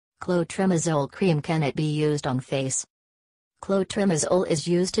Clotrimazole cream. Can it be used on face? Clotrimazole is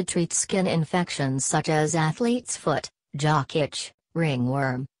used to treat skin infections such as athlete's foot, jock itch,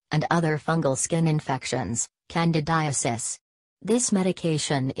 ringworm, and other fungal skin infections, candidiasis. This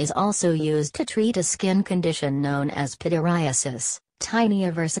medication is also used to treat a skin condition known as pityriasis,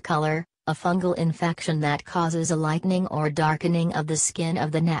 tinea versicolor, a fungal infection that causes a lightening or darkening of the skin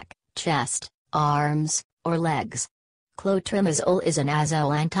of the neck, chest, arms, or legs. Clotrimazole is an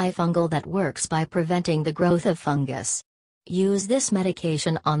azole antifungal that works by preventing the growth of fungus. Use this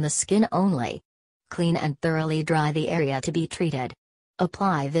medication on the skin only. Clean and thoroughly dry the area to be treated.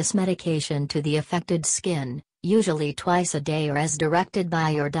 Apply this medication to the affected skin, usually twice a day or as directed by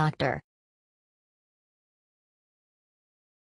your doctor.